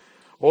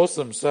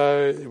Awesome.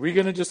 So we're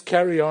going to just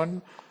carry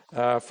on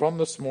from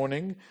this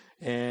morning,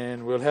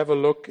 and we'll have a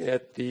look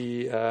at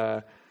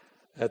the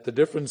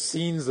different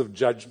scenes of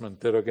judgment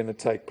that are going to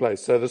take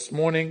place. So this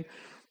morning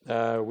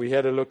we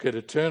had a look at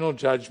eternal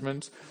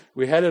judgment.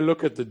 We had a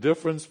look at the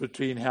difference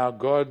between how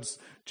God's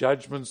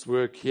judgments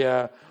work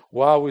here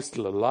while we're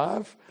still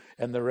alive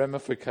and the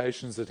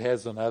ramifications it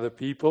has on other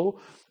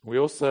people. We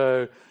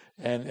also,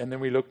 and then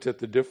we looked at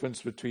the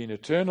difference between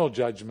eternal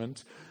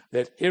judgment,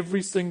 that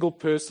every single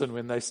person,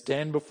 when they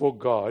stand before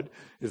God,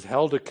 is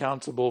held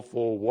accountable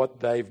for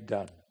what they've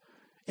done.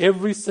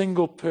 Every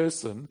single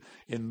person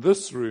in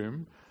this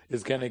room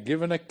is going to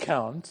give an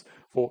account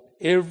for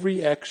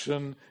every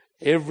action,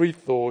 every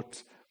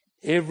thought,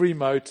 every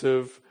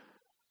motive,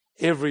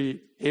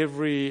 every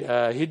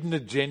hidden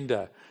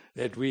agenda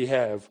that we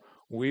have.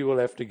 We will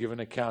have to give an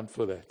account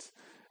for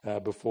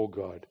that before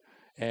God.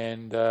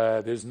 And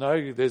there's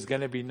going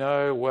to be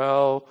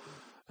no,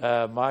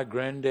 my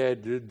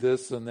granddad did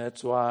this and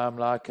that's why I'm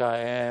like I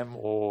am,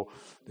 or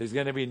there's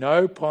going to be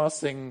no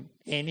passing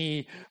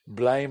any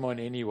blame on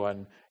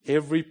anyone.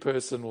 Every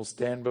person will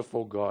stand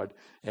before God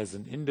as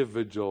an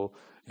individual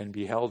and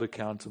be held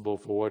accountable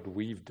for what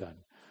we've done.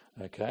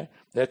 Okay?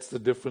 That's the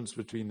difference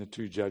between the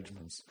two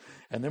judgments.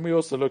 And then we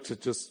also looked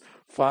at just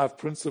 5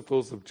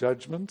 principles of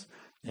judgment.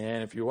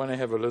 And if you want to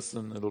have a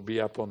listen, it'll be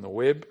up on the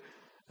web.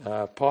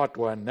 Part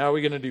 1. Now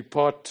we're going to do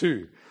part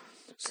 2.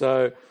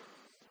 So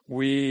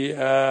we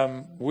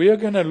are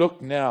going to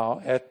look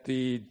now at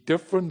the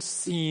different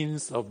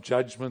scenes of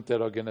judgment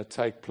that are going to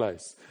take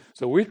place.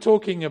 So we're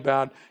talking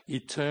about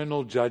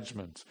eternal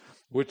judgment,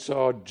 which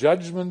are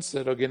judgments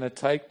that are going to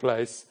take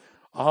place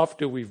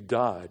after we've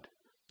died.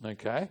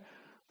 Okay?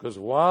 Because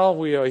while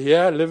we are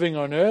here living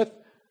on earth,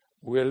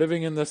 we're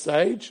living in this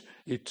age,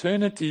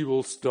 eternity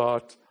will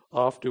start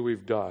after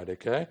we've died.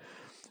 Okay?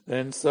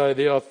 And so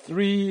there are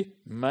 3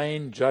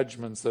 main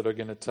judgments that are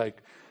going to take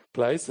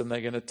place, and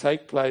they're going to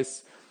take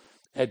place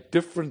at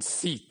different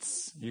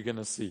seats, you're going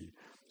to see.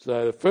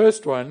 So the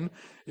first one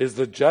is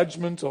the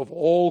judgment of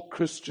all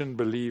Christian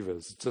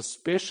believers. It's a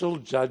special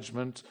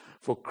judgment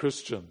for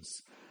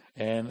Christians.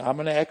 And I'm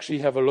going to actually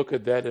have a look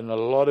at that in a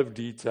lot of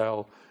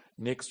detail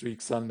next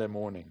week, Sunday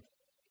morning.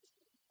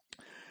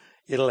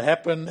 It'll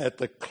happen at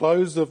the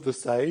close of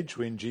this age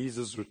when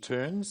Jesus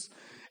returns,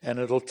 and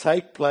it'll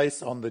take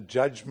place on the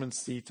judgment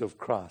seat of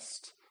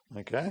Christ.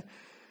 Okay?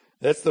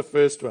 That's the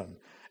first one.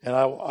 And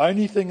the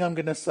only thing I'm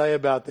going to say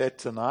about that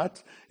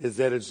tonight is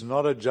that it's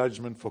not a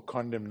judgment for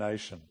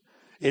condemnation.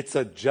 It's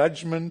a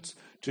judgment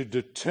to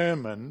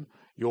determine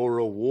your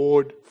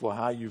reward for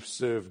how you've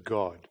served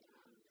God.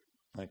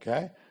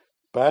 Okay?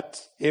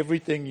 But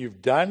everything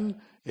you've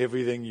done,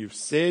 everything you've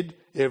said,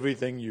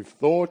 everything you've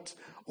thought,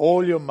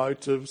 all your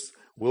motives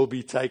will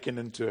be taken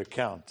into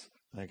account.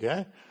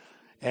 Okay?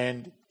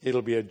 And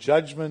it'll be a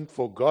judgment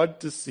for God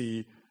to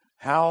see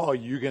how are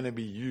you going to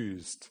be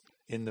used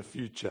in the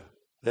future.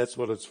 That's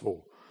what it's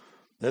for.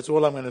 That's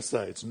all I'm going to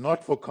say. It's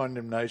not for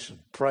condemnation.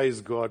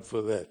 Praise God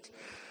for that.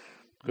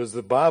 Because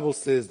the Bible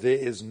says there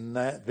is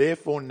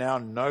therefore now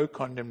no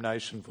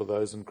condemnation for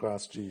those in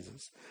Christ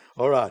Jesus.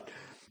 All right.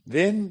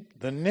 Then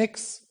the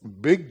next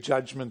big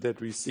judgment that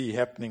we see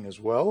happening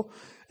as well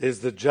is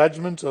the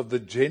judgment of the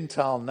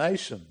Gentile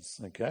nations.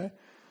 Okay?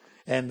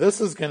 And this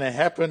is going to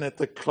happen at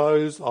the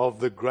close of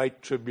the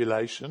Great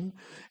Tribulation.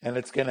 And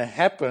it's going to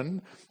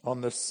happen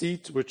on the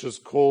seat which is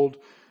called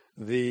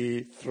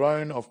the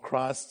throne of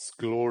Christ's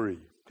glory.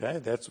 Okay,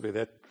 that's where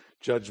that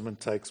judgment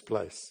takes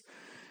place.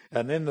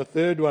 And then the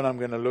third one I'm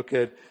going to look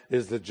at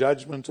is the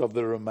judgment of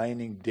the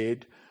remaining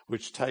dead,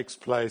 which takes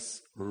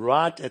place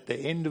right at the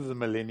end of the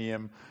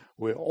millennium,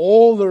 where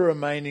all the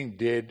remaining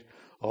dead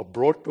are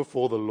brought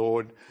before the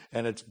Lord,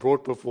 and it's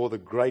brought before the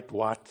great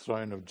white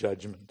throne of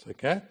judgment.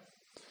 Okay?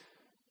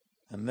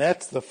 And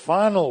that's the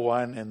final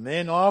one. And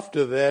then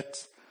after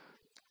that,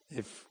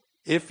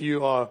 if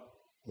you are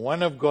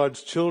one of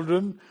God's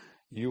children,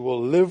 you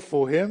will live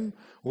for Him,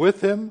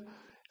 with Him,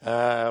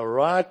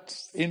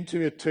 right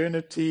into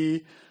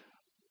eternity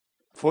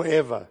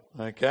forever.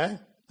 Okay?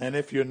 And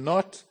if you're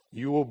not,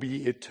 you will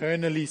be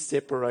eternally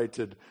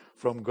separated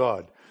from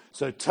God.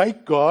 So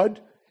take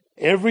God,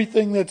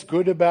 everything that's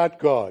good about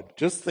God.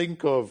 Just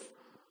think of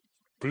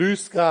blue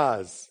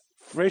skies,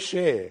 fresh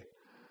air,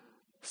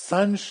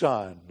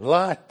 sunshine,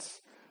 light,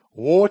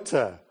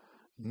 water,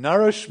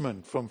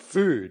 nourishment from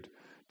food.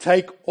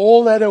 Take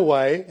all that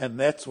away, and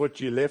that's what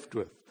you're left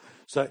with.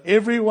 So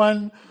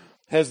everyone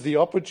has the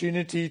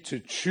opportunity to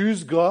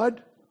choose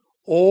God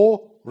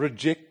or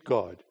reject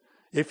God.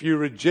 If you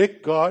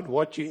reject God,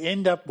 what you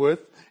end up with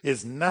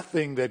is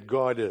nothing that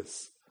God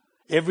is.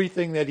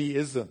 Everything that He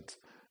isn't.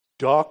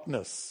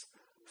 Darkness,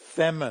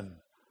 famine,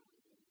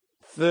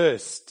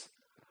 thirst,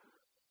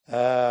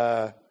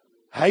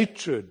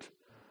 hatred.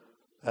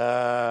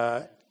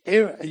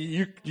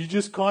 You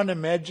just can't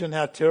imagine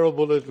how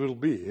terrible it will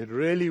be. It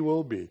really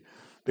will be.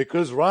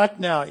 Because right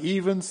now,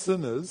 even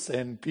sinners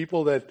and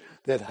people that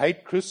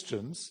hate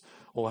Christians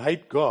or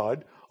hate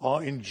God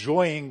are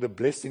enjoying the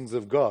blessings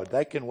of God.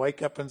 They can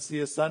wake up and see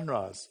a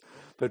sunrise.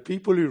 But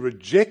people who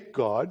reject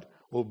God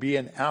will be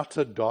in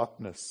outer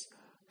darkness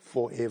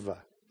forever.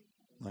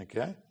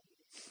 Okay?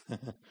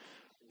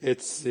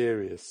 It's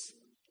serious.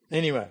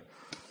 Anyway,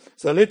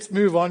 so let's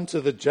move on to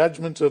the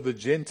judgment of the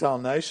Gentile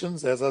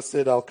nations. As I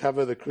said, I'll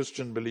cover the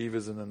Christian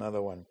believers in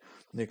another one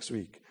next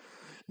week.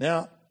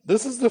 Now,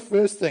 this is the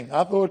first thing.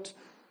 I thought,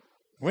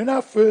 when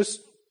I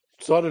first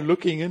started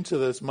looking into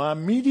this, my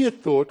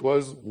immediate thought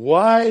was,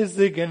 why is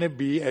there going to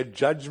be a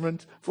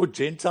judgment for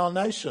Gentile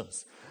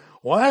nations?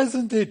 Why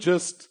isn't there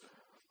just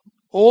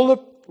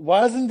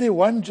why isn't there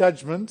one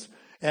judgment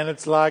and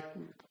it's like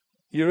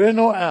you're in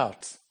or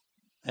out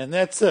and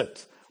that's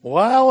it?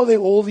 Why are there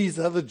all these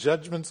other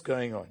judgments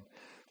going on?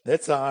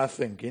 That's how I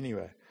think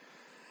anyway.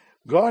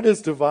 God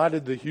has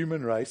divided the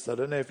human race, I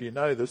don't know if you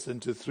know this,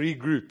 into three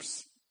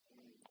groups.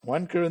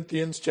 1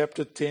 Corinthians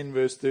chapter 10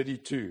 verse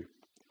 32.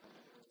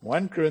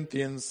 1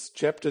 Corinthians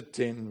chapter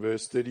 10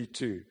 verse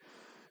 32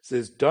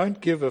 says, don't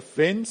give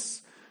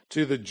offense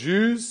to the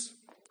Jews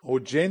or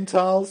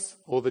Gentiles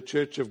or the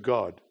church of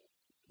God.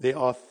 There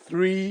are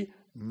three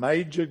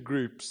major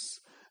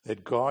groups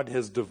that God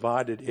has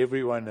divided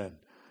everyone in.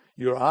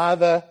 You're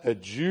either a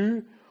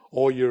Jew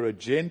or you're a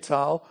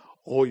Gentile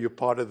or you're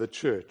part of the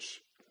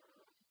church.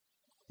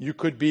 You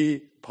could be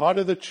part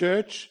of the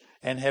church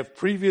and have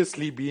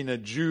previously been a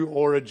Jew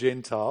or a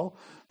Gentile,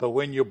 but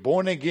when you're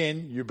born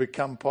again, you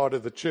become part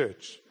of the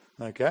church.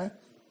 Okay?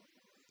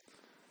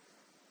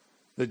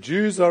 The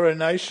Jews are a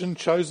nation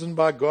chosen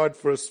by God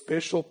for a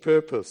special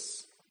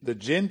purpose. The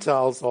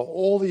Gentiles are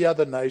all the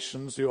other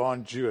nations who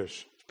aren't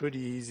Jewish. It's pretty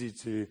easy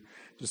to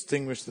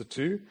distinguish the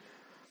two.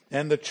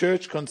 And the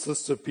church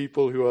consists of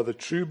people who are the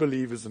true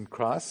believers in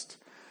Christ,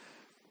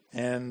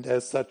 and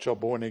as such are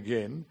born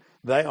again.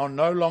 They are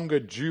no longer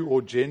Jew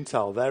or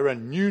Gentile. They're a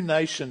new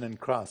nation in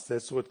Christ.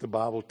 That's what the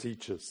Bible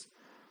teaches.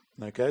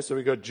 Okay, so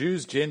we've got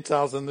Jews,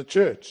 Gentiles, and the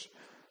church.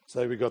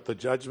 So we've got the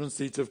judgment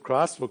seat of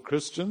Christ for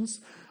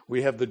Christians.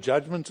 We have the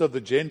judgment of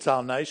the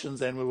Gentile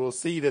nations, and we will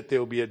see that there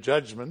will be a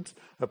judgment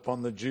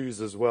upon the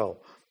Jews as well.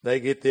 They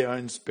get their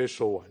own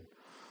special one.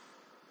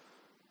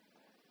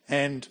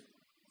 And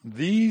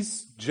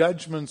these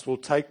judgments will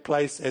take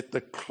place at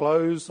the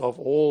close of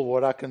all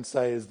what I can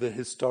say is the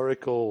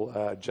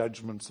historical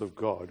judgments of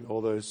God,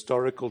 or the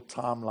historical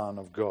timeline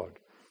of God.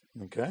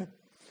 Okay?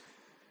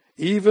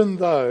 Even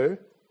though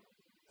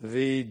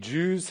the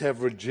Jews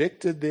have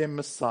rejected their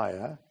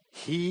Messiah,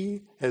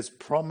 He has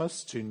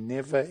promised to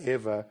never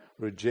ever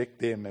reject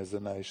them as a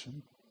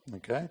nation.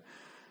 Okay?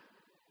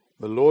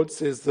 The Lord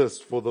says this,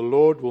 for the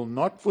Lord will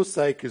not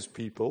forsake His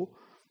people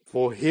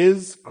for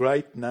His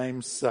great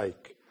name's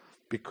sake,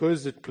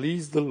 because it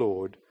pleased the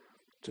Lord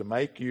to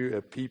make you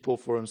a people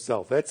for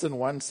Himself. That's in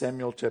 1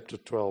 Samuel chapter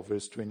 12,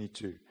 verse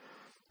 22.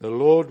 The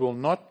Lord will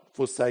not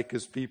forsake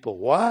His people.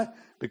 Why?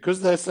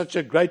 Because they're such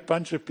a great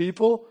bunch of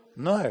people?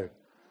 No.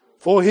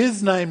 For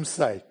His name's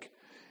sake.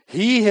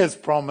 He has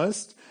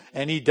promised,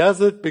 and He does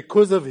it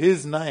because of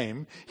His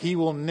name. He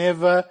will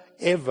never,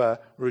 ever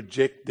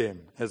reject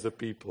them as a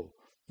people.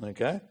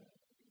 Okay?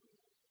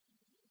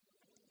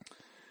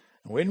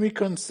 When we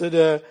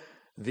consider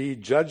the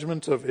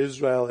judgment of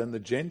Israel and the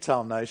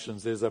Gentile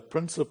nations, there's a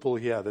principle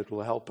here that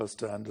will help us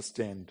to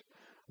understand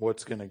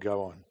what's going to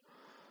go on.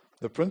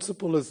 The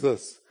principle is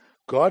this: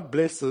 God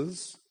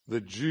blesses the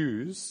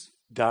Jews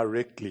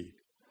directly,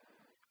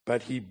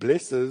 but He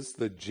blesses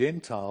the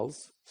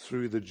Gentiles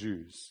through the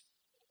Jews.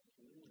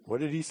 What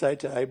did He say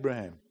to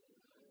Abraham?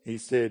 He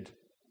said,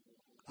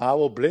 I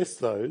will bless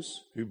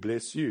those who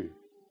bless you.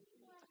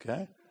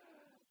 Okay?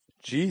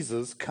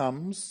 Jesus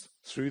comes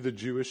through the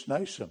Jewish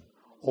nation.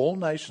 All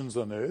nations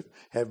on earth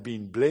have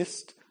been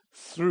blessed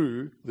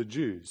through the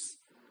Jews.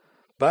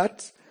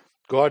 But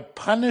God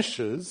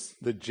punishes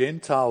the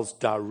Gentiles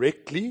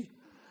directly,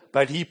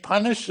 but He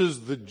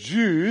punishes the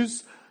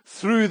Jews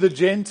through the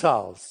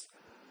Gentiles.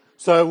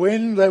 So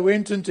when they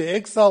went into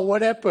exile,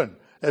 what happened?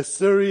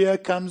 Assyria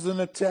comes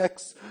and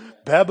attacks.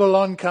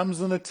 Babylon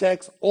comes and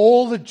attacks.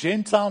 All the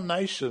Gentile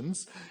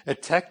nations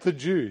attack the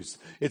Jews.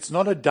 It's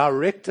not a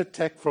direct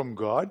attack from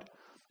God.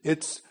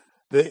 It's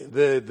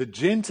the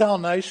Gentile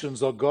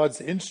nations are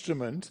God's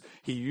instrument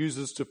He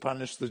uses to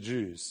punish the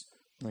Jews.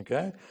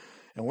 Okay?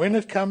 And when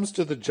it comes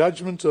to the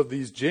judgment of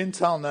these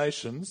Gentile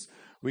nations,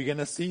 we're going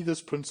to see this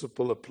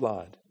principle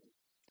applied.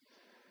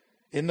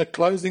 In the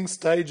closing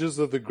stages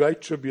of the Great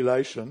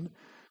Tribulation,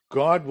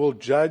 God will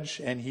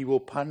judge and He will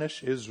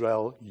punish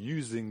Israel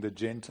using the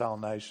Gentile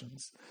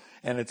nations.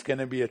 And it's going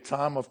to be a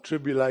time of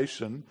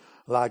tribulation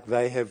like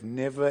they have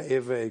never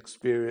ever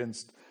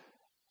experienced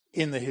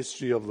in the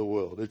history of the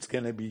world. It's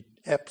going to be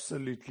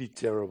absolutely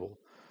terrible.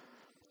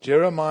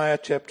 Jeremiah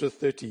chapter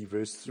 30,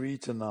 verse 3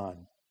 to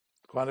 9.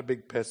 Quite a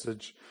big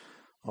passage.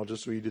 I'll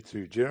just read it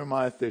through.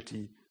 Jeremiah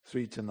 30,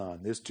 3 to 9.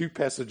 There's two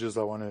passages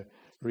I want to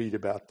read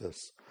about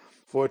this.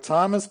 For a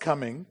time is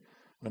coming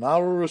when I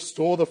will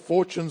restore the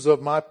fortunes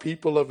of my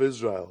people of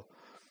Israel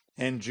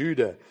and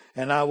Judah,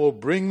 and I will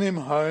bring them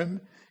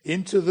home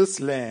into this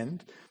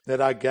land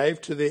that I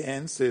gave to their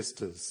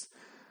ancestors,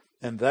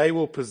 and they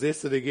will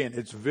possess it again.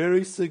 It's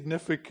very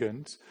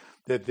significant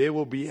that there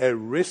will be a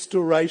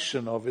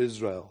restoration of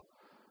Israel.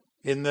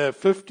 In the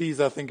 50s,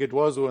 I think it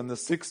was, or in the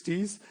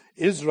 60s,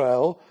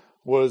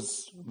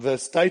 the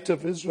state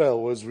of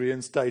Israel was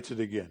reinstated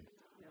again.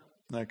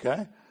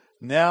 Okay?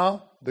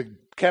 Now, the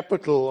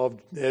capital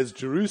as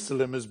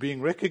Jerusalem is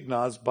being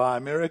recognized by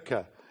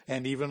America,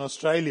 and even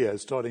Australia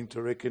is starting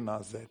to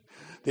recognize that.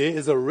 There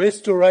is a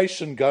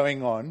restoration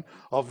going on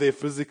of their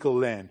physical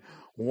land.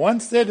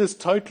 Once that is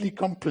totally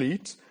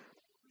complete,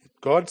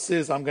 God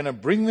says, I'm going to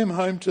bring them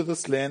home to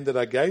this land that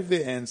I gave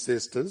their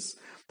ancestors.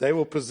 They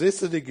will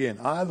possess it again.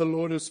 I, the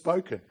Lord, have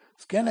spoken.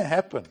 It's going to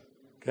happen.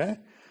 Okay?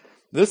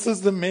 This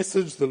is the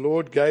message the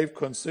Lord gave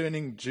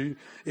concerning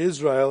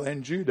Israel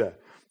and Judah.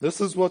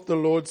 This is what the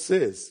Lord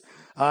says.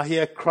 I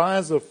hear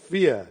cries of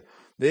fear.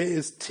 There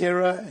is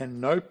terror and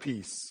no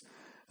peace.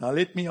 Now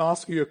let me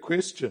ask you a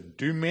question.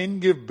 Do men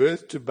give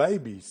birth to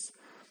babies?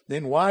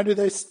 Then why do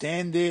they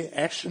stand there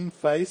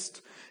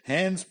ashen-faced,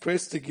 hands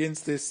pressed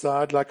against their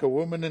side like a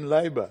woman in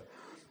labor?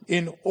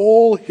 In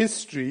all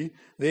history,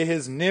 there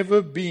has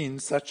never been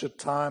such a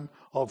time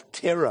of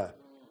terror.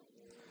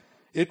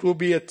 It will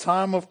be a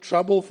time of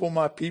trouble for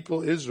my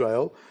people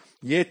Israel,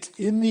 yet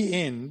in the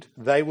end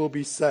they will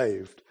be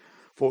saved.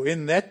 For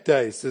in that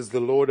day, says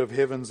the Lord of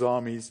heaven's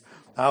armies,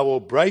 I will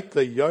break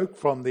the yoke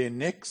from their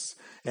necks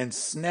and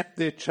snap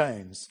their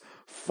chains.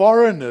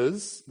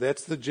 Foreigners,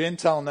 that's the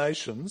Gentile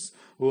nations,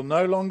 will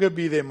no longer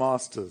be their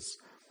masters.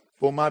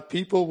 For my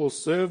people will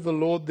serve the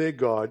Lord their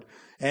God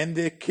and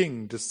their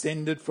king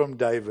descended from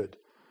David,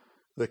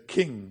 the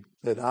king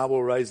that I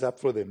will raise up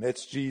for them.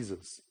 That's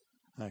Jesus.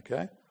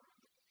 Okay?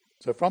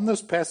 So from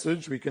this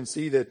passage, we can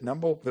see that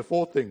the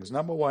four things.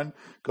 Number one,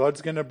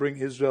 God's going to bring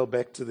Israel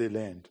back to their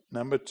land.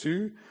 Number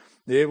two,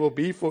 there will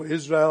be for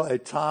Israel a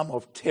time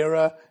of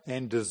terror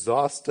and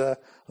disaster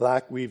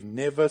like we've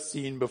never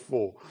seen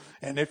before.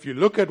 And if you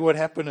look at what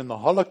happened in the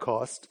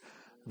Holocaust,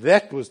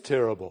 that was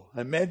terrible.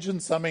 Imagine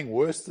something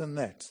worse than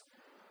that.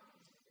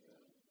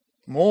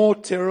 More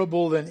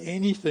terrible than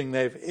anything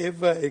they've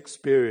ever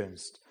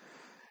experienced.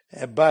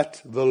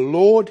 But the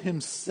Lord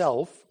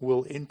himself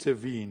will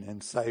intervene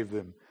and save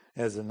them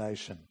as a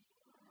nation.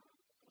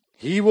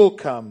 He will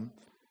come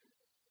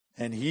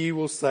and he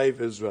will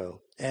save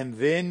Israel. And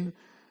then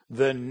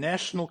the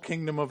national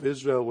kingdom of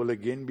Israel will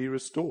again be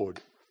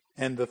restored.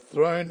 And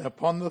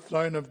upon the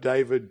throne of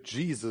David,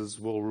 Jesus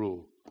will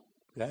rule.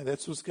 Okay?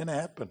 That's what's going to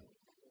happen.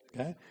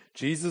 Okay?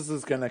 Jesus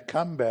is going to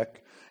come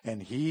back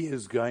and he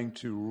is going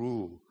to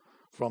rule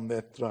from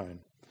that throne.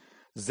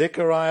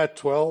 Zechariah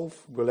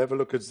 12, we'll have a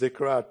look at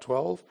Zechariah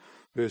 12,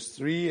 verse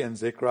 3, and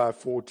Zechariah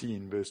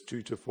 14, verse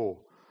 2 to 4.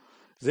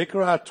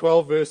 Zechariah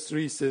 12, verse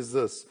 3 says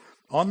this,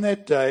 On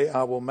that day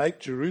I will make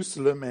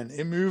Jerusalem an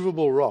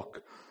immovable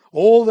rock.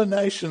 All the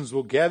nations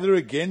will gather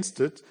against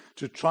it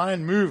to try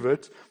and move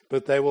it,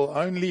 but they will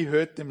only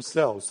hurt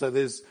themselves. So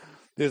there's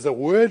a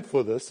word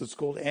for this. It's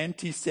called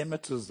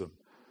anti-Semitism.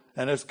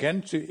 And it's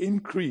going to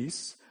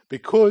increase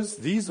because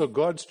these are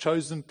God's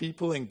chosen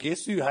people, and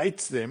guess who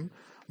hates them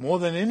more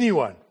than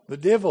anyone? The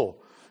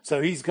devil.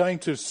 So he's going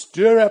to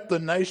stir up the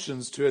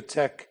nations to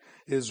attack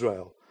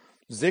Israel.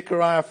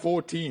 Zechariah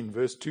 14,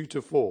 verse 2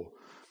 to 4.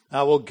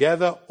 I will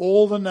gather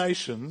all the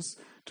nations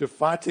to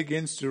fight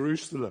against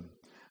Jerusalem.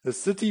 The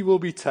city will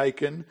be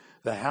taken,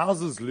 the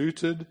houses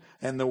looted,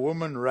 and the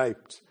women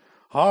raped.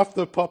 Half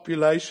the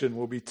population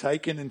will be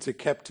taken into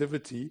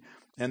captivity,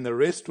 and the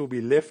rest will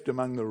be left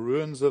among the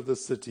ruins of the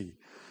city.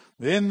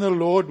 Then the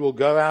Lord will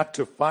go out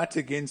to fight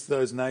against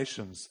those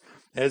nations,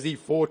 as he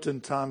fought in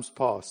times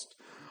past.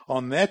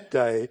 On that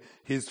day,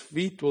 his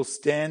feet will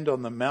stand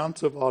on the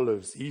Mount of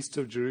Olives, east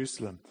of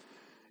Jerusalem.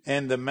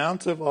 And the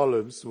Mount of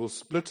Olives will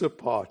split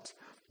apart,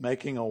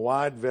 making a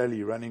wide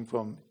valley running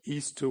from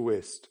east to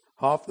west.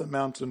 Half the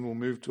mountain will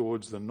move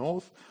towards the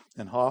north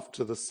and half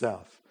to the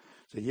south.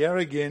 So here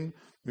again,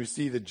 we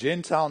see the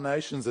Gentile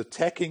nations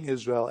attacking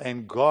Israel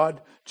and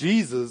God,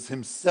 Jesus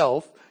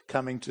himself,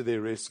 coming to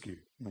their rescue.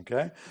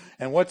 Okay?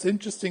 And what's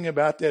interesting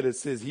about that, it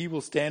says he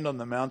will stand on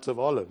the Mount of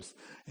Olives.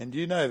 And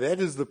you know, that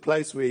is the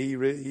place where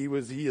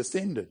he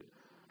ascended.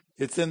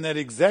 It's in that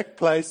exact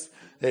place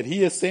that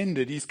he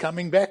ascended. He's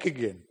coming back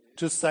again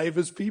to save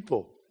his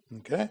people.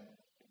 Okay?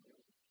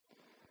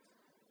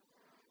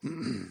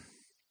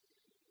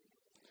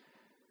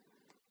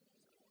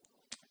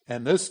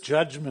 And this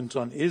judgment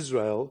on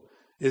Israel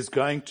is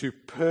going to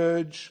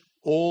purge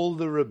all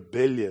the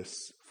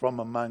rebellious from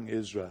among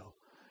Israel.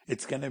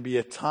 It's going to be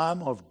a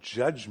time of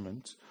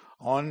judgment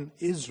on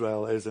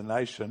Israel as a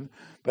nation,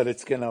 but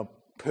it's going to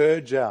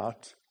purge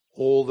out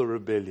all the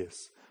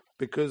rebellious.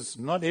 Because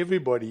not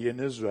everybody in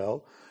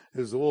Israel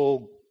is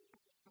all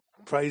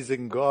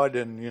praising God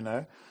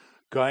and,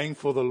 going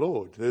for the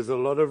Lord. There's a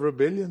lot of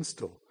rebellion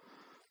still.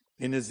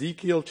 In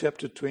Ezekiel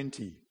chapter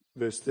 20,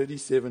 verse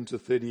 37 to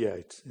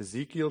 38.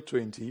 Ezekiel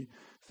 20,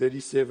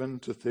 37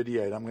 to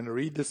 38. I'm going to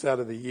read this out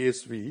of the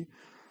ESV,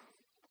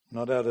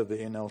 not out of the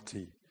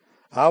NLT.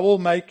 I will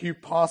make you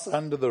pass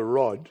under the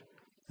rod,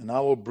 and I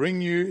will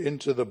bring you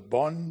into the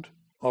bond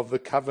of the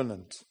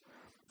covenant.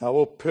 I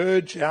will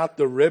purge out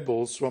the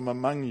rebels from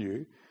among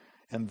you,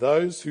 and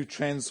those who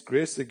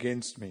transgress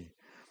against me.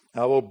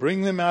 I will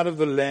bring them out of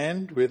the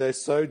land where they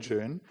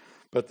sojourn,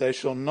 but they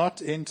shall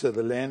not enter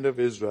the land of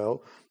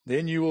Israel.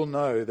 Then you will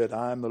know that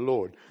I am the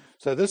Lord.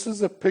 So this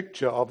is a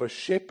picture of a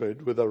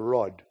shepherd with a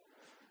rod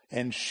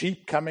and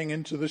sheep coming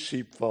into the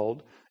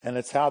sheepfold, and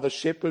it's how the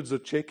shepherds are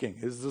checking.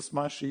 Is this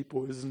my sheep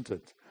or isn't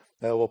it?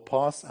 They will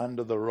pass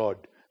under the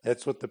rod.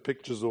 That's what the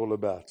picture's all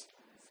about.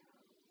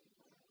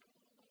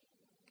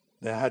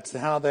 That's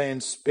how they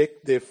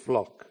inspect their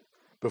flock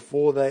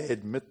before they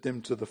admit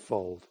them to the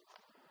fold.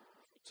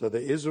 So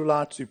the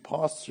Israelites who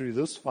pass through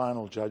this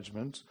final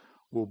judgment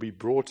will be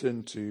brought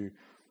into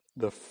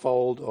the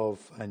fold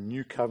of a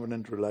new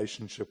covenant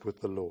relationship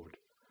with the Lord.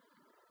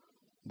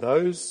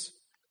 This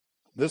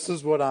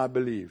is what I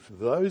believe.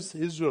 Those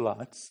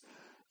Israelites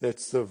that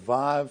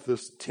survive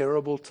this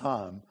terrible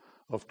time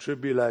of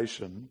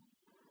tribulation,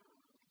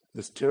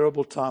 this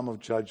terrible time of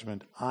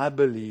judgment, I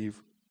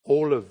believe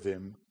all of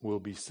them will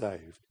be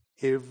saved.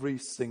 Every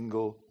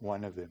single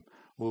one of them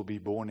will be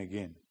born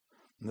again.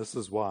 And this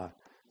is why.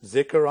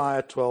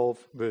 Zechariah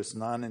 12, verse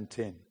 9 and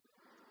 10.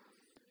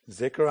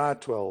 Zechariah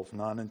 12,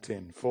 9 and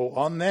 10. For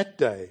on that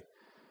day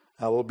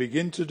I will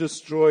begin to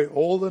destroy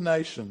all the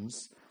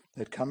nations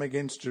that come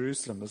against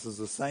Jerusalem. This is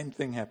the same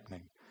thing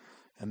happening.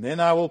 And then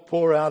I will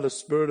pour out a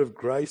spirit of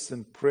grace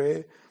and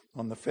prayer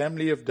on the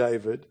family of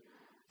David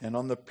and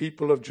on the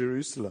people of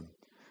Jerusalem.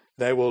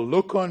 They will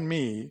look on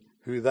me,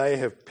 who they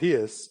have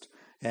pierced,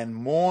 and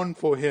mourn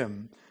for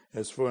him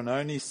as for an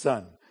only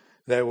son.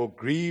 They will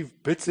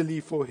grieve bitterly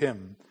for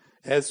him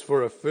as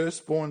for a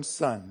firstborn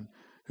son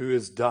who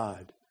has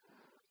died.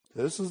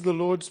 This is the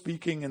Lord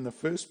speaking in the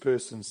first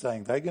person,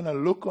 saying they're going to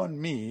look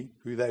on me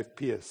who they've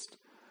pierced.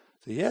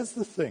 So here's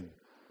the thing.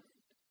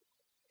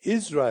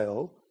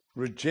 Israel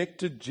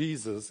rejected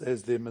Jesus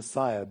as their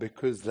Messiah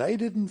because they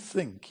didn't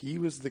think he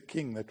was the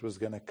king that was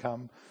going to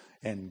come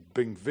and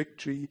bring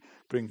victory,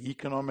 bring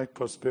economic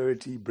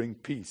prosperity, bring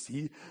peace.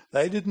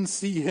 They didn't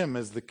see him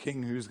as the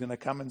king who's going to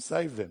come and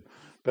save them.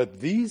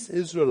 But these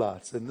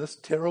Israelites in this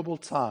terrible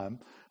time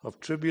of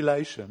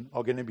tribulation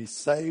are going to be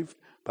saved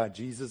by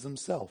Jesus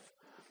himself.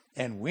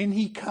 And when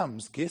he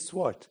comes, guess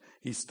what?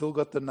 He's still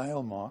got the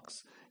nail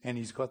marks and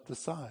he's got the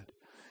side.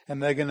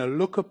 And they're going to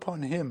look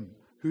upon him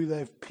who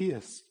they've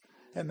pierced.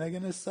 And they're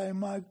going to say,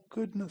 my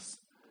goodness,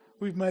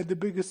 we've made the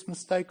biggest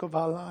mistake of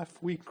our life.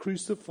 We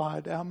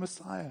crucified our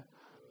Messiah.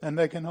 And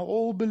they're going to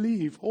all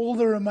believe, all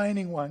the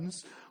remaining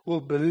ones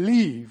will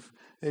believe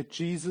that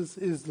Jesus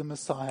is the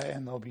Messiah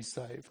and they'll be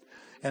saved.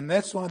 And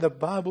that's why the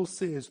Bible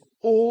says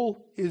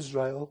all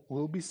Israel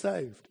will be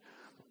saved.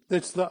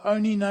 That's the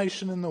only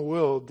nation in the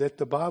world that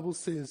the Bible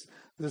says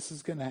this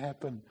is going to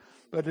happen.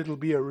 But it'll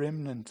be a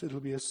remnant. It'll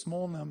be a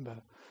small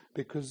number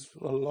because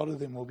a lot of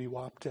them will be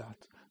wiped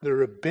out. The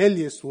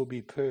rebellious will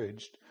be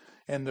purged.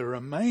 And the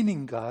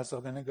remaining guys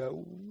are going to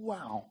go,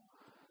 wow,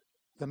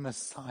 the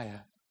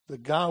Messiah, the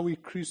guy we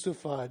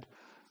crucified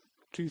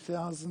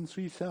 2,000,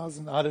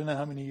 3,000, I don't know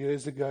how many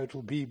years ago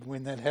it'll be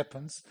when that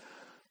happens.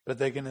 But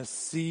they're going to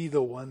see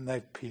the one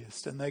they've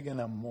pierced and they're going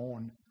to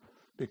mourn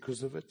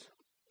because of it.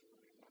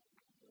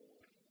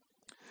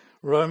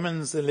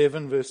 Romans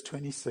 11 verse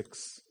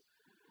 26.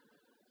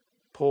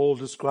 Paul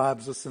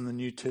describes this in the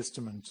New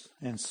Testament.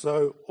 And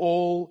so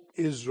all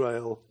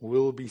Israel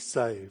will be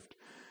saved.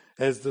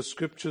 As the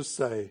scriptures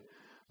say,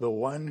 the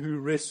one who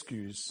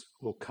rescues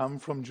will come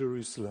from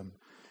Jerusalem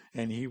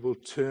and he will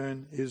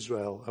turn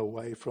Israel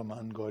away from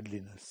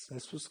ungodliness.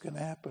 That's what's going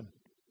to happen.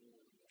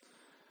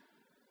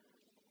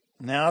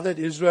 Now that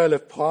Israel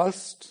have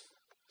passed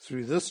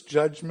through this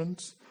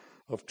judgment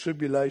of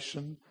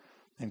tribulation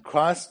and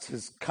Christ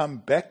has come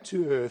back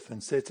to earth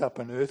and set up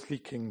an earthly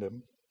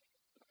kingdom,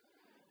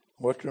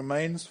 what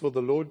remains for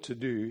the Lord to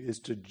do is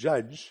to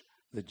judge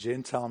the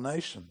Gentile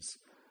nations.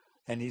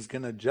 And he's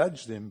going to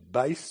judge them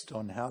based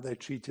on how they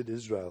treated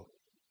Israel.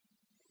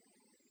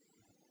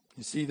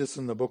 You see this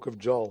in the book of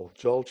Joel,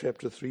 Joel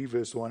chapter 3,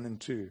 verse 1 and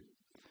 2.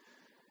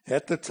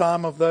 At the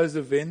time of those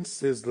events,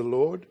 says the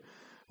Lord,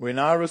 when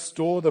I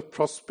restore the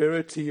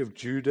prosperity of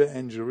Judah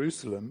and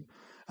Jerusalem,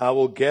 I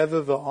will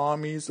gather the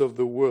armies of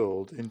the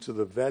world into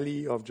the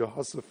valley of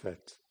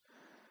Jehoshaphat.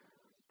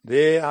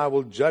 There I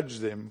will judge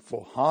them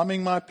for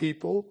harming my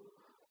people,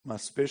 my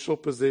special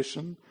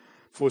possession,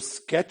 for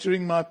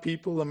scattering my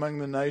people among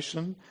the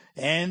nation,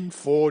 and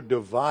for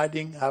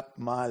dividing up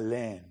my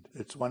land.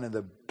 It's one of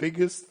the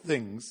biggest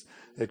things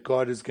that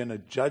God is going to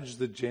judge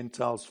the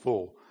Gentiles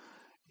for.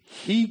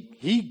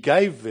 He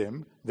gave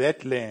them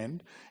that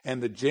land,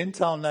 and the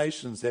Gentile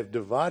nations have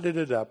divided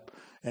it up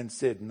and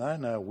said,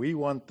 no, we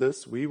want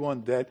this, we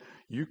want that,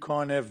 you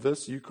can't have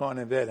this, you can't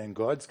have that. And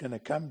God's going to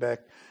come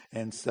back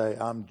and say,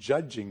 I'm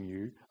judging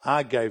you.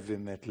 I gave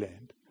them that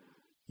land.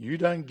 You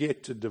don't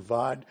get to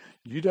divide.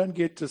 You don't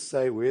get to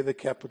say where the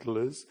capital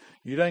is.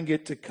 You don't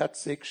get to cut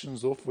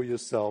sections off for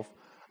yourself.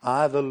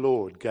 I, the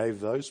Lord, gave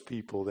those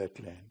people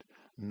that land.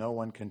 No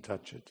one can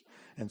touch it.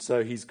 And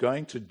so he's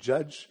going to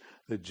judge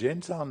the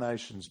Gentile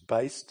nations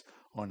based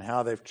on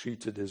how they've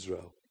treated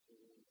Israel.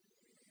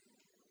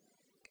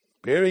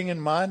 Bearing in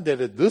mind that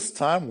at this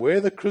time,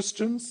 we're the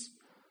Christians,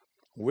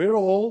 we're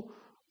all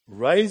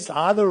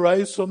either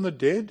raised from the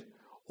dead,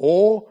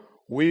 or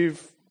we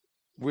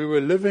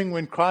were living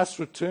when Christ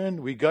returned.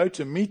 We go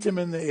to meet him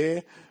in the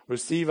air,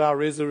 receive our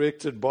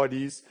resurrected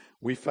bodies.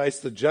 We face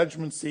the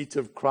judgment seat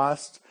of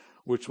Christ,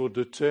 which will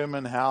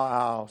determine how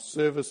our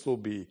service will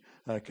be.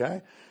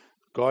 Okay?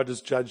 God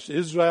has judged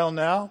Israel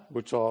now,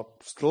 which are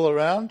still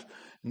around.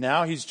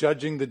 Now he's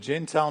judging the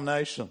Gentile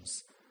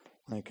nations.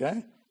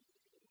 Okay?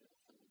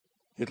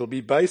 It'll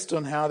be based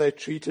on how they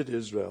treated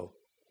Israel.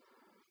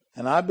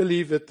 And I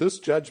believe that this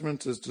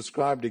judgment is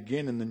described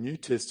again in the New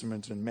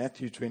Testament in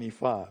Matthew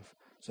 25.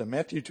 So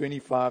Matthew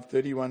 25,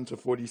 31 to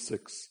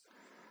 46.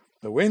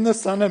 But when the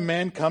Son of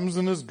Man comes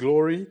in his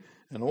glory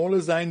and all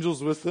his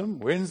angels with him,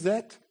 when's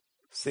that?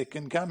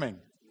 Second coming.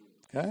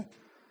 Okay?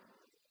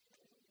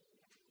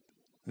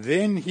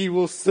 Then he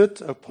will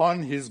sit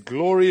upon his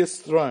glorious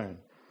throne.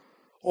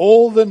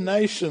 All the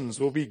nations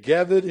will be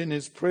gathered in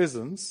his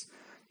presence,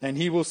 and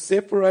he will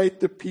separate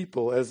the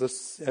people as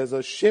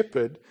a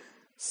shepherd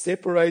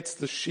separates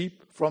the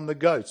sheep from the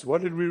goats.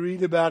 What did we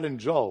read about in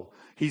Joel?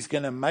 He's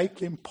going to make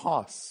them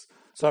pass.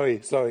 Sorry,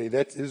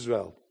 that's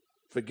Israel.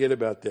 Forget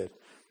about that.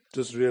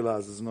 Just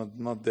realize it's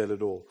not that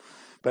at all.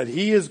 But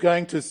he's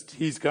going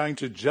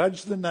to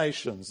judge the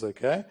nations,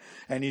 okay?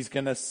 And he's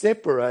going to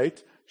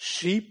separate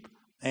sheep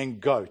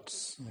and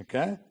goats,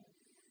 okay?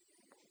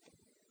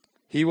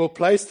 He will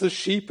place the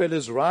sheep at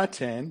his right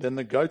hand and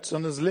the goats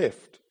on his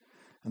left.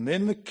 And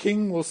then the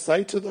king will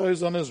say to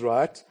those on his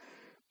right,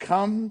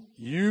 "Come,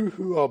 you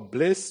who are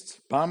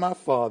blessed by my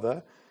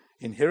Father,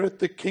 inherit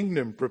the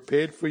kingdom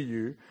prepared for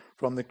you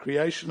from the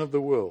creation of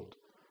the world."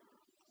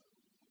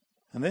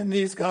 And then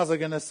these guys are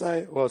going to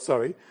say,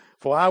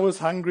 "For I was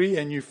hungry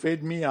and you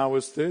fed me, I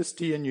was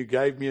thirsty and you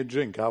gave me a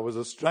drink. I was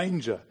a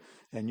stranger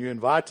and you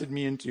invited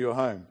me into your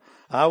home.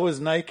 I was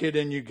naked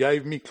and you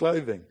gave me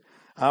clothing.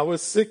 I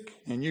was sick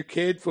and you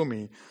cared for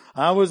me.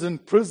 I was in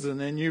prison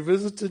and you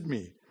visited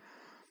me."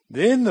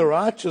 Then the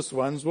righteous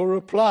ones will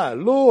reply,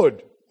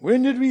 "Lord,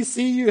 when did we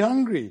see you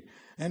hungry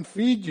and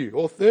feed you,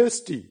 or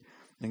thirsty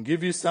and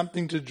give you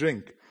something to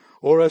drink,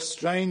 or a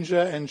stranger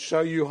and show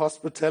you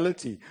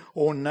hospitality,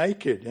 or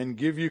naked and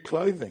give you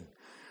clothing?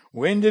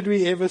 When did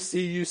we ever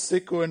see you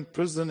sick or in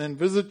prison and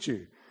visit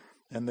you?"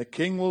 And the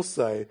king will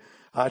say,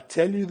 "I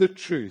tell you the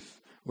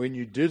truth, when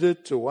you did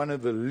it to one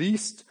of the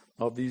least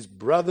of these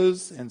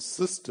brothers and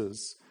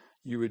sisters,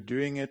 you were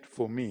doing it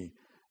for me."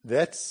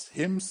 That's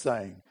him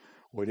saying,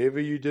 whatever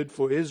you did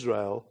for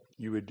Israel,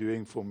 you were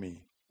doing for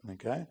me.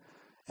 Okay?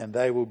 And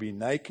they will be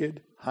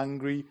naked,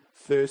 hungry,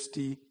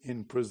 thirsty,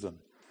 in prison.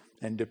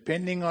 And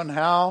depending on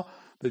how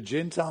the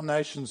Gentile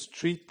nations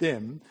treat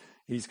them,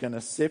 he's going to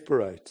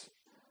separate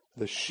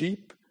the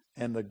sheep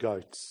and the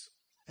goats.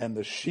 And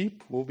the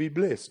sheep will be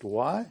blessed.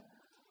 Why?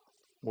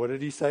 What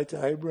did he say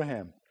to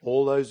Abraham?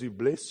 All those who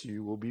bless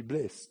you will be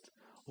blessed.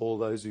 All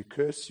those who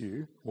curse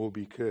you will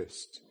be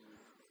cursed.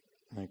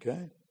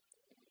 Okay?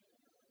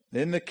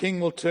 Then the king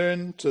will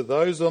turn to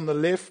those on the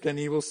left and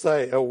he will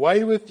say,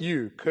 "Away with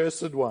you,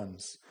 cursed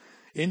ones,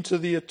 into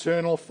the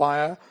eternal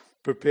fire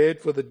prepared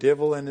for the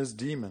devil and his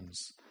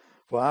demons.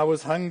 For I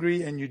was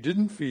hungry and you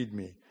didn't feed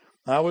me.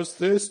 I was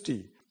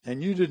thirsty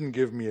and you didn't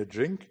give me a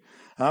drink.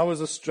 I was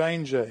a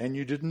stranger and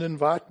you didn't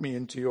invite me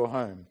into your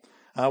home.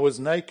 I was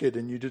naked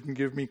and you didn't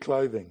give me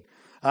clothing.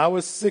 I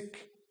was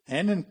sick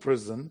and in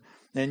prison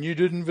and you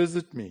didn't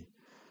visit me."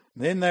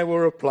 Then they will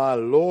reply,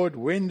 "Lord,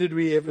 when did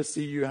we ever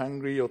see you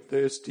hungry or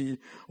thirsty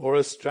or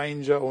a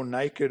stranger or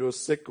naked or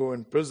sick or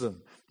in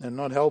prison and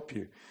not help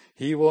you?"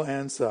 He will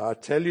answer, "I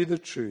tell you the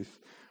truth,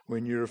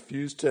 when you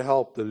refused to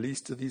help the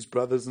least of these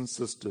brothers and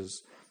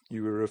sisters,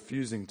 you were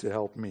refusing to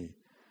help me."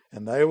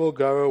 And they will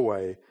go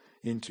away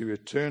into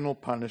eternal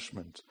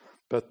punishment,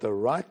 but the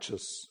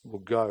righteous will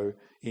go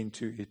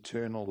into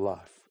eternal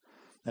life.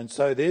 And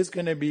so there's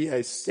going to be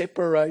a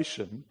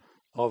separation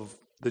of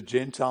the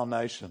Gentile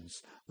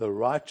nations, the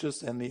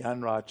righteous and the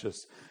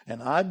unrighteous.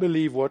 And I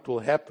believe what will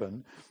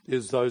happen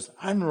is those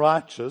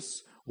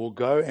unrighteous will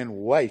go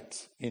and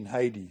wait in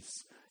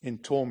Hades, in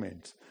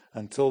torment,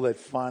 until that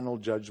final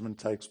judgment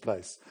takes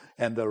place.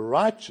 And the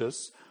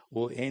righteous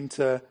will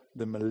enter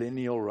the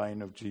millennial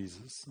reign of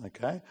Jesus.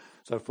 Okay?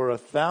 So for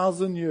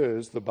 1,000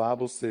 years, the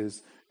Bible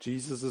says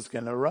Jesus is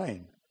going to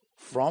reign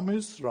from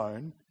his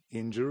throne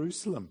in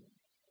Jerusalem.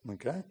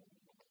 Okay?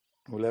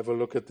 We'll have a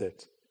look at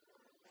that.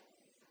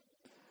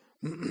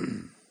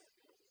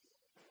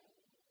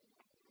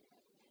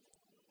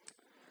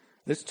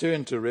 Let's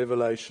turn to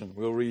Revelation.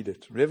 We'll read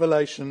it.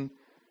 Revelation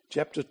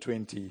chapter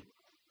 20.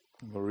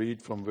 We'll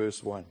read from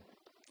verse 1.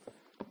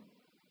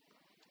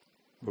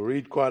 We'll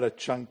read quite a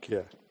chunk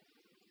here,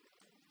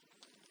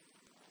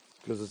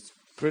 because it's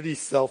pretty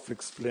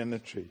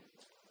self-explanatory.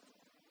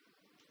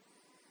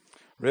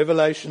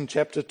 Revelation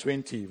chapter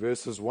 20,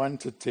 verses 1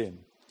 to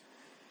 10.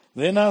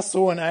 Then I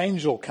saw an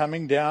angel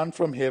coming down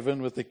from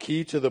heaven with a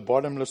key to the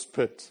bottomless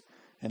pit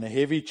and a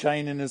heavy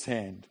chain in his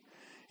hand.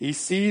 He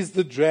seized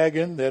the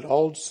dragon, that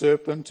old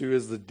serpent who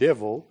is the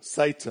devil,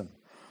 Satan,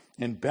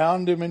 and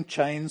bound him in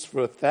chains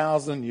for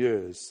 1,000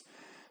 years.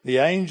 The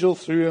angel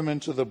threw him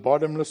into the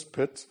bottomless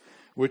pit,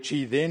 which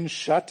he then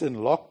shut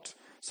and locked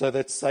so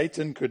that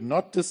Satan could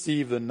not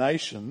deceive the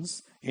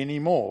nations any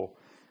more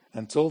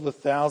until the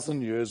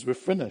 1,000 years were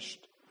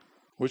finished.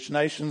 Which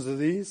nations are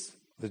these?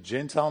 The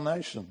Gentile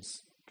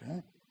nations.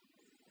 Okay.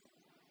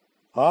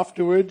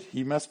 Afterward,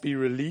 he must be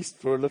released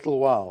for a little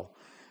while.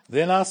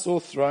 Then I saw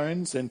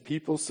thrones, and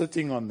people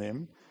sitting on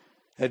them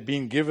had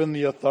been given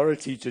the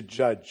authority to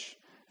judge.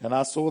 And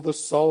I saw the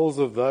souls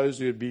of those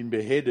who had been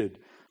beheaded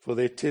for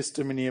their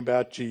testimony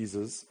about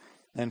Jesus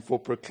and for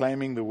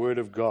proclaiming the word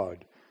of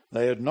God.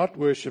 They had not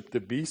worshipped the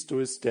beast or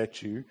his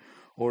statue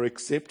or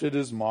accepted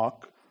his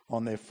mark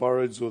on their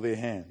foreheads or their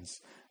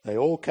hands. They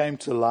all came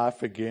to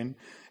life again,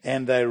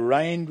 and they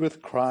reigned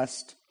with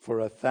Christ for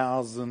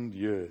 1,000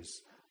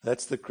 years.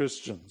 That's the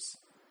Christians.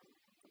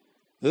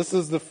 This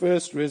is the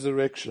first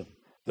resurrection.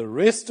 The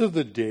rest of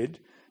the dead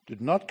did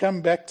not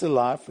come back to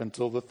life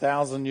until the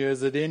 1,000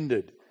 years had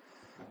ended.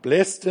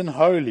 Blessed and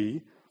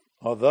holy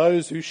are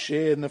those who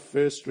share in the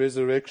first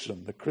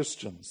resurrection, the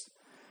Christians.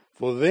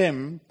 For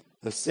them,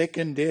 the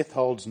second death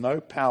holds no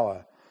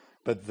power,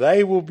 but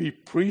they will be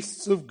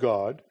priests of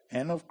God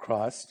and of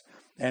Christ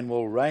and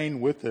will reign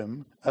with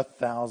him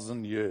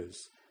 1,000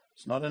 years.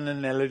 It's not an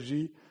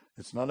analogy.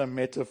 It's not a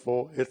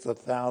metaphor. It's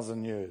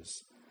 1,000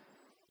 years.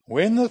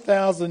 When the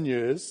 1,000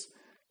 years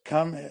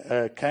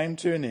has come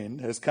to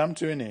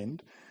an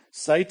end,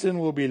 Satan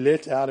will be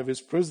let out of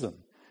his prison.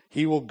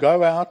 He will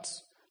go out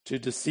to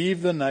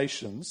deceive the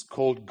nations,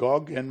 called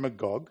Gog and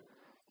Magog.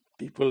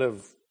 People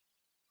have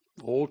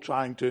all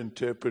trying to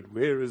interpret,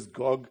 where is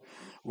Gog,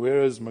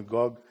 where is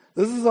Magog?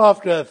 This is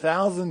after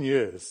 1,000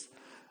 years.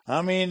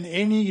 I mean,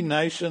 any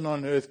nation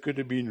on earth could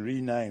have been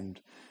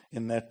renamed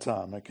in that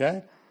time,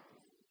 okay?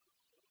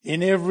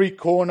 In every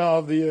corner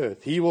of the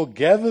earth, he will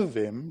gather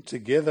them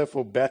together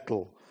for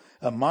battle,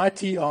 a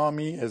mighty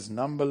army as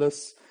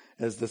numberless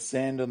as the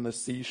sand on the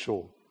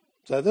seashore.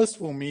 So this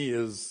for me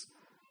is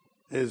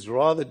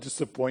rather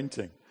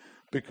disappointing,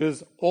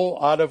 because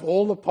out of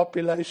all the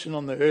population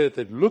on the earth,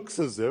 it looks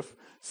as if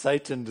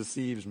Satan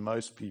deceives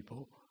most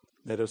people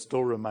that are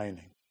still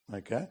remaining.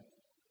 Okay?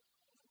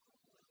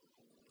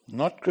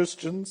 Not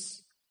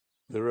Christians,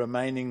 the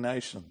remaining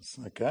nations.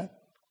 Okay?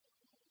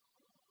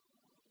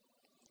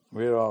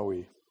 Where are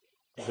we?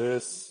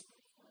 Verse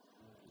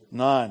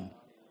 9.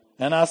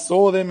 And I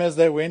saw them as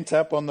they went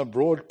up on the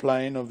broad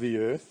plain of the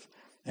earth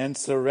and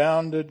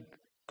surrounded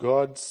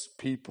God's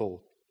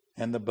people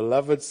and the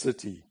beloved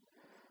city.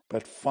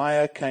 But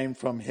fire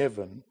from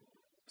heaven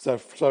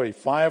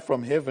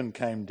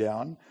came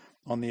down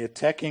on the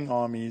attacking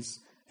armies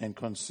and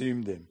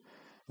consumed them.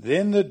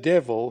 Then the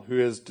devil who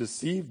has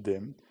deceived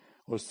them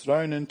was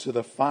thrown into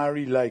the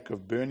fiery lake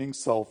of burning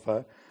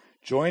sulfur,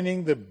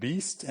 joining the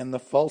beast and the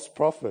false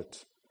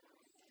prophet.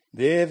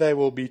 There they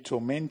will be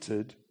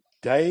tormented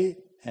day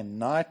and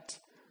night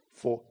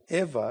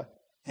forever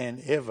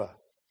and ever.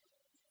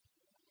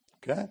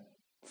 Okay?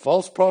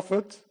 False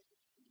prophet,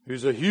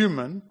 who's a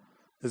human,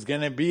 is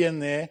going to be in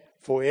there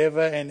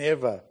forever and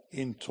ever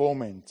in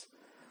torment.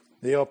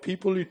 There are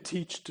people who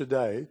teach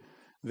today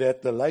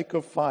that the lake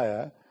of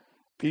fire,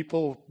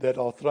 people that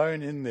are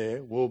thrown in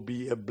there will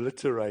be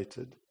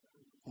obliterated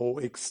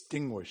or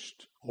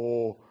extinguished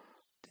or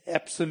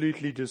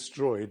absolutely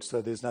destroyed,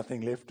 so there's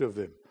nothing left of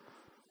them.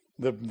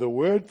 The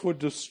word for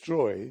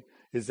destroy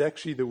is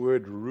actually the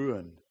word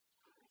ruin.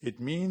 It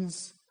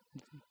means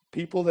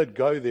people that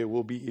go there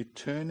will be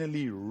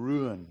eternally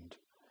ruined,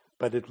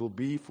 but it will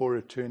be for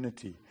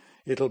eternity.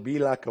 It'll be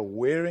like a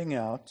wearing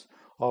out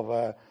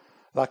of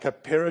like a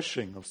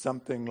perishing of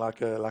something,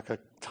 like a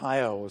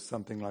tire or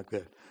something like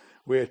that,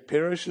 where it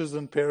perishes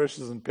and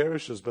perishes and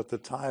perishes, but the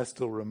tire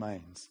still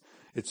remains.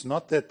 It's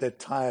not that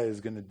tire is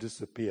going to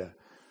disappear.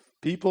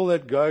 People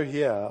that go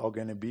here are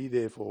going to be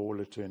there for all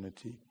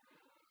eternity.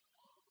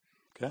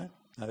 Okay?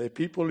 Now, there are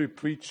people who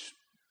preach,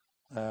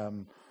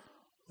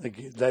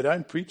 they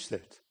don't preach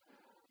that.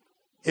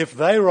 If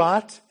they're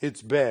right,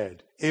 it's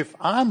bad. If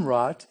I'm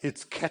right,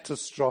 it's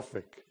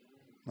catastrophic.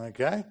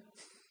 Okay?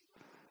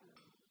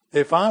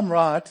 If I'm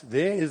right,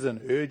 there is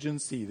an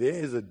urgency, there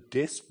is a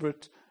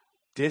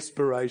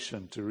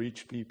desperation to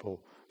reach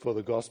people for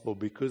the gospel,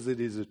 because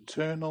it is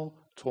eternal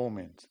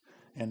torment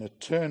and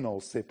eternal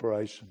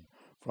separation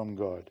from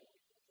God.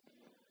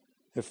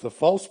 If the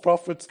false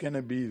prophet's going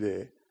to be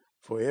there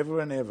forever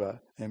and ever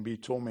and be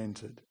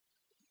tormented,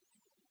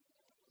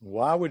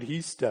 why would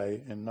he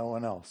stay and no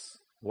one else?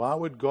 Why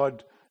would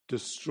God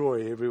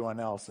destroy everyone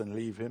else and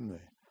leave him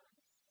there?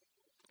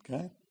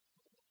 Okay?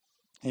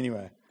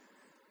 Anyway,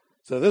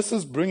 so this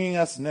is bringing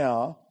us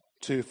now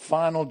to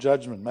final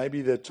judgment.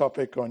 Maybe the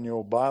topic on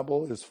your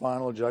Bible is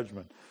final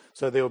judgment.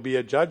 So there will be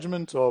a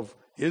judgment of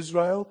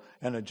Israel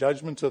and a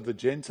judgment of the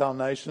Gentile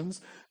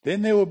nations.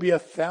 Then there will be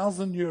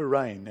 1,000-year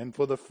reign. And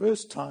for the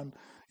first time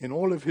in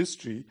all of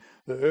history,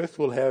 the earth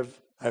will have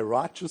a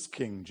righteous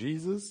king,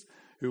 Jesus,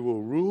 who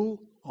will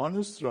rule on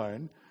his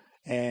throne,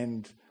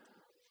 and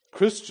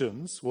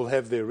Christians will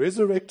have their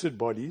resurrected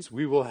bodies.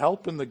 We will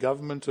help in the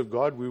government of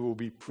God. We will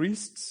be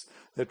priests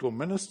that will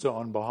minister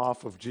on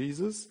behalf of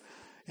Jesus,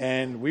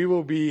 and we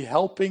will be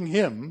helping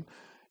him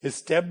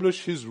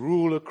establish his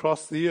rule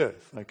across the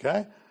earth,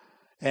 okay?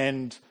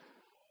 And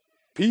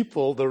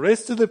people, the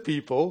rest of the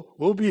people,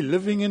 will be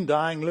living and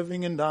dying,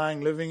 living and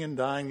dying, living and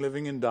dying,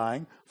 living and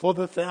dying for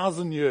the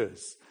 1,000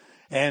 years.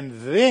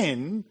 And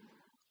then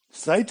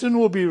Satan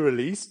will be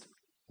released.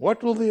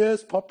 What will the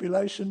earth's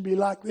population be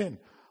like then?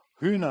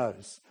 Who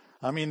knows?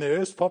 I mean, the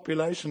earth's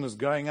population is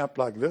going up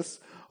like this.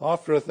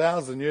 After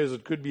 1,000 years,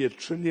 it could be 1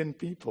 trillion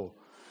people.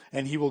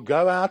 And he will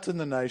go out in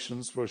the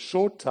nations for a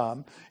short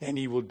time, and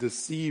he will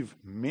deceive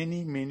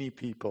many, many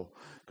people.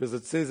 Because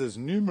it says as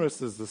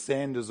numerous as the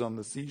sand is on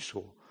the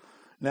seashore.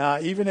 Now,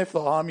 even if the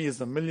army is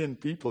 1 million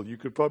people, you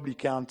could probably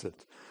count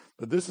it.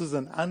 But this is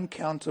an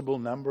uncountable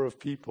number of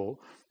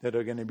people that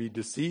are going to be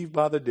deceived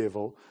by the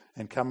devil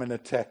and come and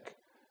attack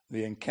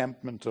the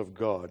encampment of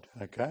God,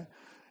 okay?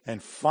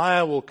 And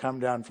fire will come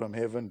down from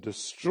heaven,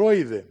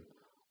 destroy them,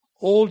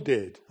 all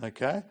dead,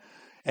 okay?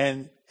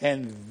 And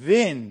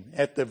then,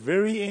 at the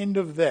very end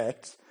of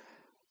that,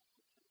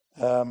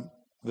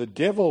 the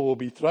devil will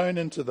be thrown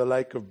into the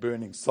lake of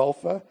burning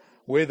sulfur,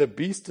 where the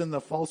beast and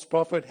the false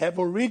prophet have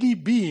already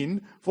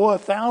been for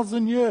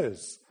 1,000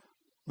 years,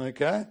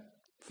 okay?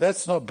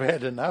 That's not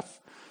bad enough.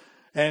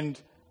 And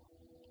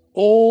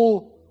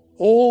all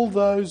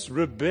those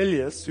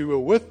rebellious who were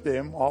with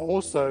them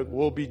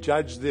will be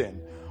judged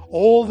then.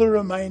 All the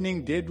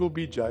remaining dead will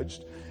be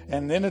judged.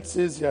 And then it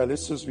says here,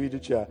 let's just read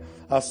it here.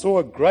 I saw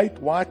a great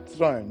white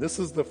throne. This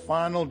is the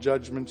final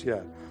judgment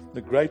here,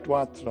 the great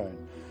white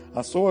throne.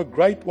 I saw a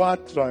great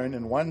white throne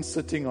and one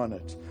sitting on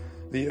it.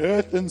 The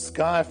earth and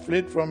sky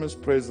fled from his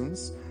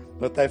presence,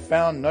 but they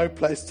found no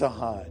place to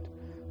hide.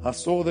 I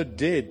saw the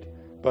dead,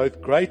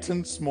 both great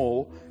and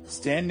small,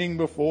 standing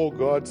before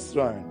God's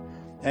throne.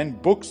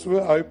 And books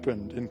were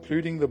opened,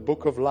 including the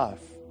book of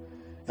life.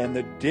 And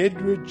the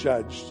dead were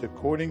judged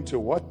according to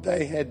what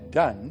they had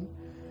done,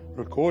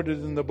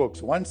 recorded in the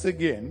books. Once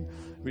again,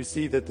 we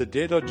see that the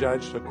dead are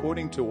judged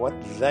according to what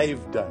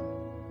they've done.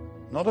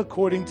 Not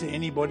according to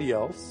anybody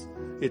else.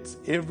 It's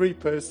every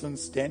person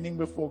standing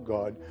before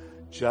God,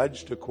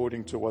 judged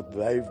according to what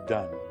they've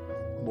done,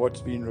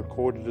 what's been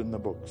recorded in the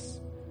books.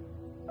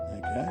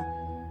 Okay?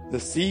 The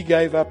sea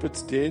gave up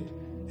its dead,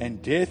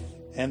 and death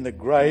and the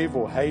grave,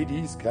 or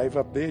Hades, gave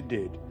up their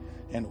dead,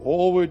 and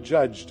all were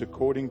judged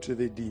according to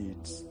their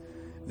deeds.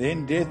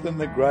 Then death and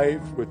the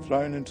grave were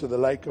thrown into the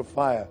lake of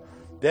fire.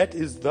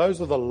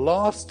 Those are the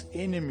last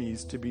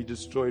enemies to be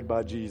destroyed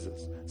by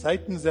Jesus.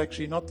 Satan's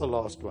actually not the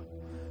last one.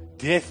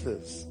 Death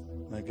is.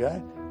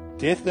 Okay?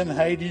 Death and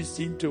Hades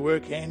seem to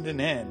work hand in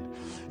hand.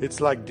 It's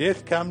like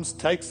death comes,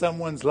 takes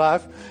someone's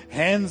life,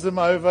 hands them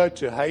over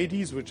to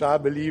Hades, which I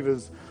believe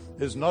is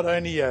not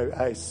only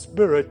a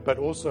spirit, but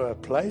also a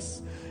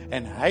place.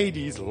 And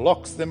Hades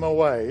locks them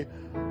away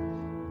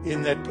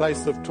in that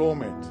place of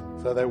torment.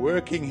 So they're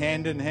working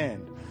hand in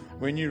hand.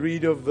 When you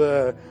read of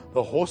the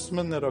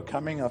horsemen that are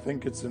coming, I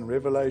think it's in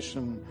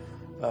Revelation,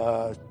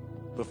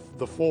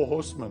 the 4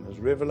 horsemen, is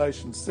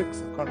Revelation 6,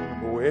 I can't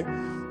remember where.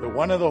 But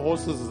one of the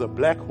horses is a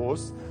black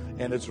horse,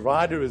 and its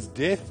rider is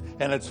death,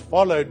 and it's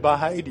followed by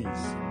Hades.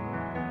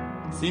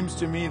 It seems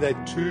to me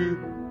they're 2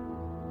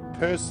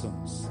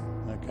 persons,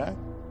 okay?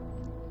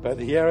 But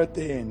here at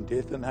the end,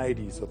 death and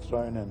Hades are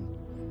thrown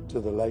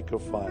into the lake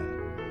of fire.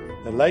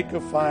 The lake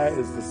of fire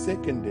is the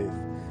second death.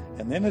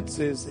 And then it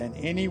says, and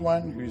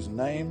anyone whose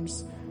name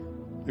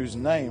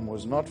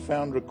was not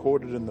found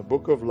recorded in the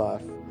book of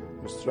life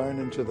was thrown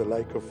into the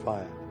lake of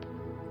fire.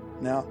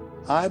 Now,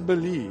 I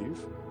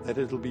believe that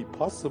it'll be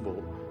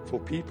possible for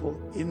people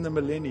in the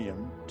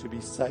millennium to be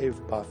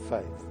saved by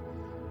faith.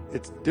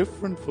 It's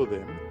different for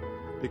them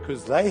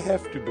because they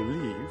have to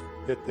believe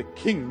that the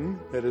king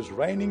that is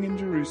reigning in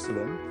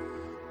Jerusalem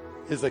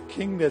is a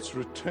king that's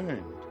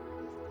returned.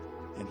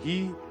 And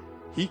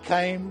he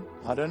came,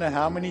 I don't know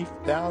how many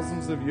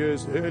thousands of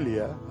years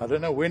earlier. I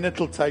don't know when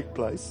it'll take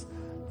place.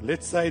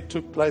 Let's say it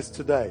took place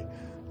today.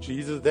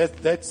 Jesus,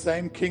 that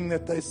same king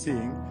that they're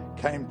seeing,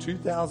 came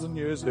 2,000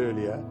 years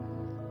earlier.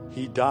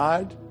 He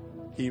died,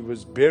 he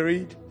was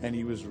buried, and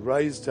he was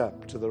raised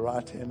up to the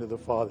right hand of the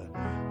Father.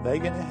 They're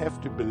going to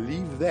have to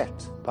believe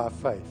that by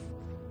faith.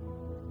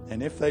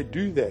 And if they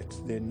do that,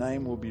 their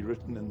name will be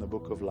written in the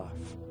book of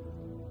life.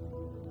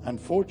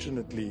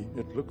 Unfortunately,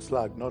 it looks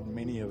like not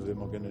many of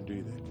them are going to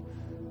do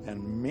that.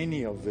 And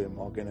many of them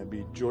are going to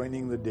be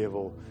joining the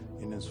devil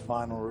in his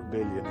final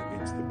rebellion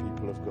against the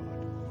people of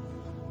God.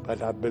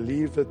 But I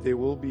believe that there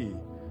will be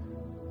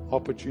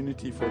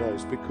opportunity for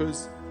those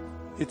because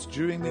it's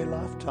during their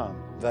lifetime.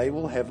 They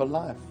will have a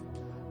life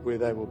where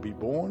they will be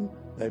born,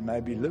 they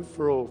maybe live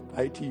for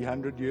 80,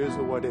 100 years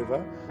or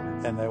whatever,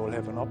 and they will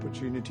have an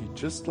opportunity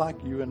just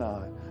like you and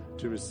I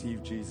to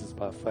receive Jesus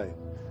by faith,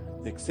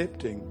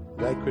 accepting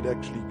they could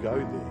actually go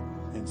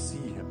there and see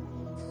him.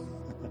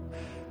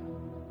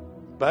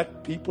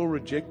 But people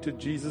rejected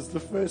Jesus the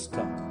first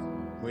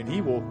time when he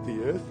walked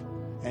the earth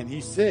and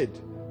he said,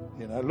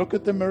 look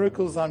at the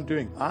miracles I'm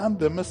doing. I'm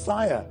the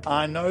Messiah.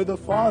 I know the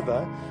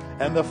Father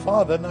and the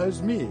Father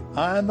knows me.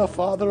 I and the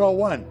Father are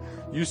one.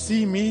 You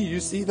see me,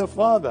 you see the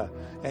Father.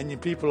 And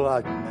people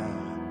are like,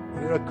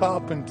 no, you're a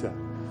carpenter.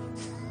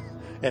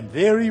 And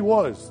there he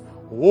was,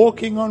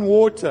 walking on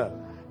water,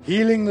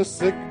 healing the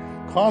sick,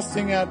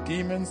 casting out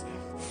demons,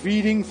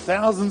 feeding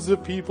thousands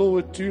of people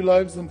with 2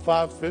 loaves and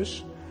 5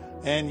 fish,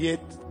 and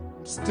yet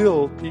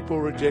still people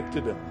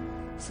rejected him.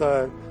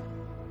 So,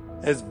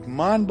 as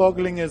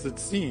mind-boggling as it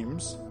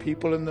seems,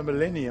 people in the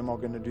millennium are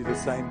going to do the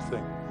same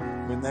thing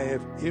when they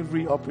have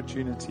every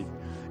opportunity.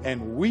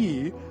 And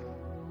we,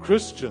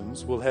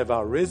 Christians, will have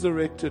our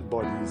resurrected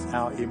bodies,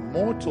 our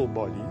immortal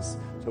bodies.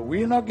 So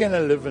we're not going to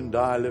live and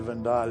die, live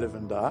and die, live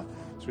and die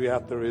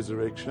throughout the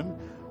resurrection.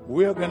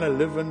 We're going to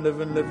live and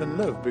live and live and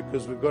live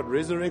because we've got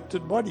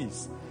resurrected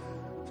bodies.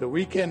 So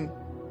we can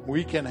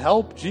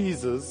help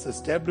Jesus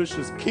establish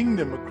his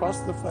kingdom across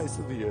the face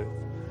of the earth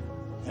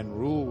and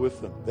rule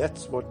with him.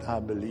 That's what I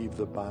believe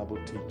the Bible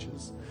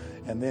teaches.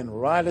 And then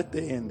right at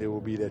the end, there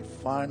will be that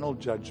final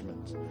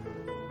judgment.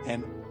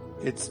 And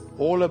it's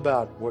all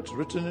about what's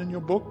written in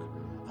your book.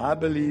 I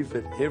believe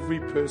that every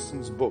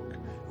person's book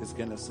is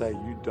going to say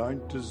you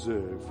don't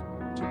deserve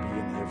to be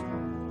in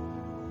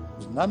heaven.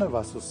 Because none of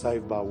us are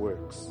saved by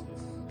works.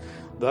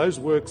 Those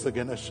works are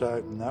going to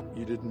show, nope,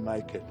 you didn't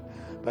make it.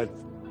 But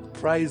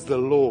praise the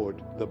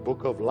Lord, the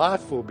book of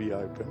life will be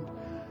opened.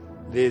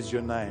 There's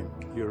your name,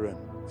 you're in.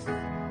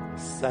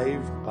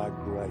 Saved by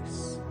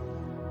grace.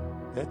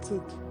 That's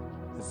it.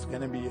 It's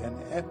going to be an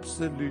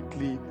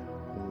absolutely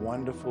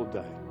wonderful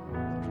day.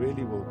 It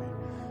really will be.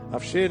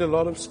 I've shared a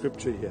lot of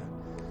scripture here,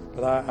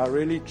 but I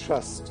really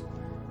trust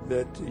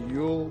that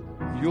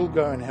you'll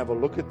go and have a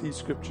look at these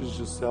scriptures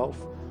yourself,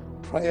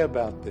 pray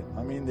about them.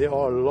 I mean, there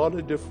are a lot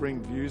of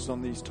differing views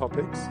on these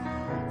topics.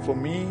 For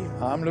me,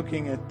 I'm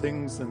looking at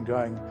things and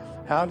going,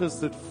 how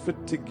does it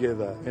fit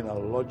together in a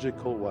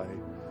logical way?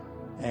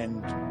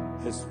 And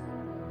as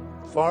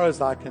far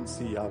as I can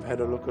see, I've had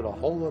a look at a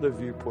whole lot of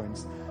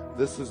viewpoints.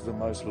 This is the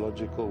most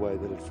logical way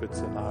that it fits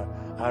in.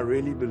 I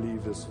really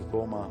believe this with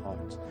all my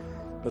heart.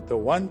 But the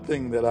one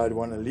thing that I'd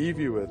want to leave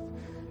you with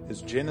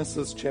is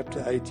Genesis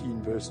chapter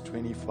 18, verse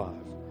 25.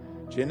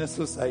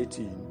 Genesis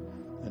 18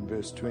 and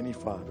verse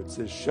 25. It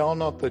says, shall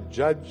not the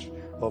judge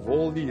of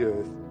all the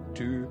earth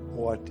do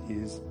what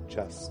is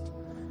just?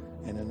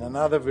 And in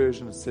another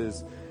version it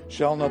says,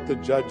 shall not the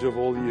judge of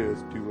all the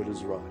earth do what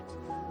is right?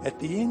 At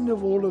the end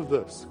of all of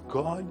this,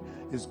 God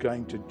is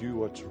going to do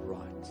what's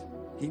right.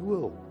 He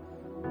will.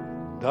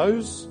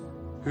 Those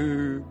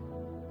who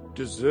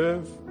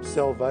deserve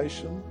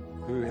salvation,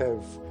 who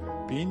have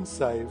been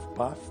saved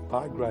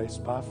by grace,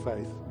 by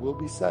faith, will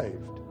be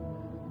saved.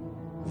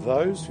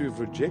 Those who've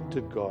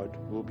rejected God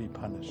will be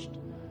punished.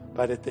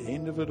 But at the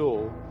end of it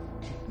all,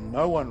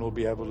 no one will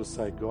be able to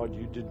say, God,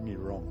 you did me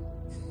wrong.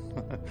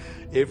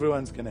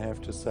 Everyone's going to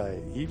have to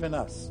say, even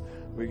us,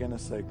 we're going to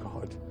say,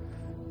 God,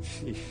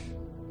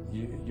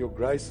 your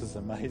grace is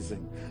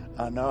amazing.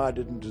 I know I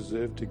didn't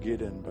deserve to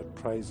get in, but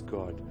praise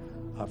God,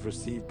 I've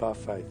received by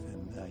faith,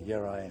 and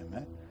here I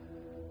am.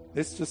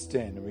 Let's just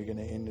stand, and we're going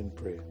to end in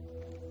prayer.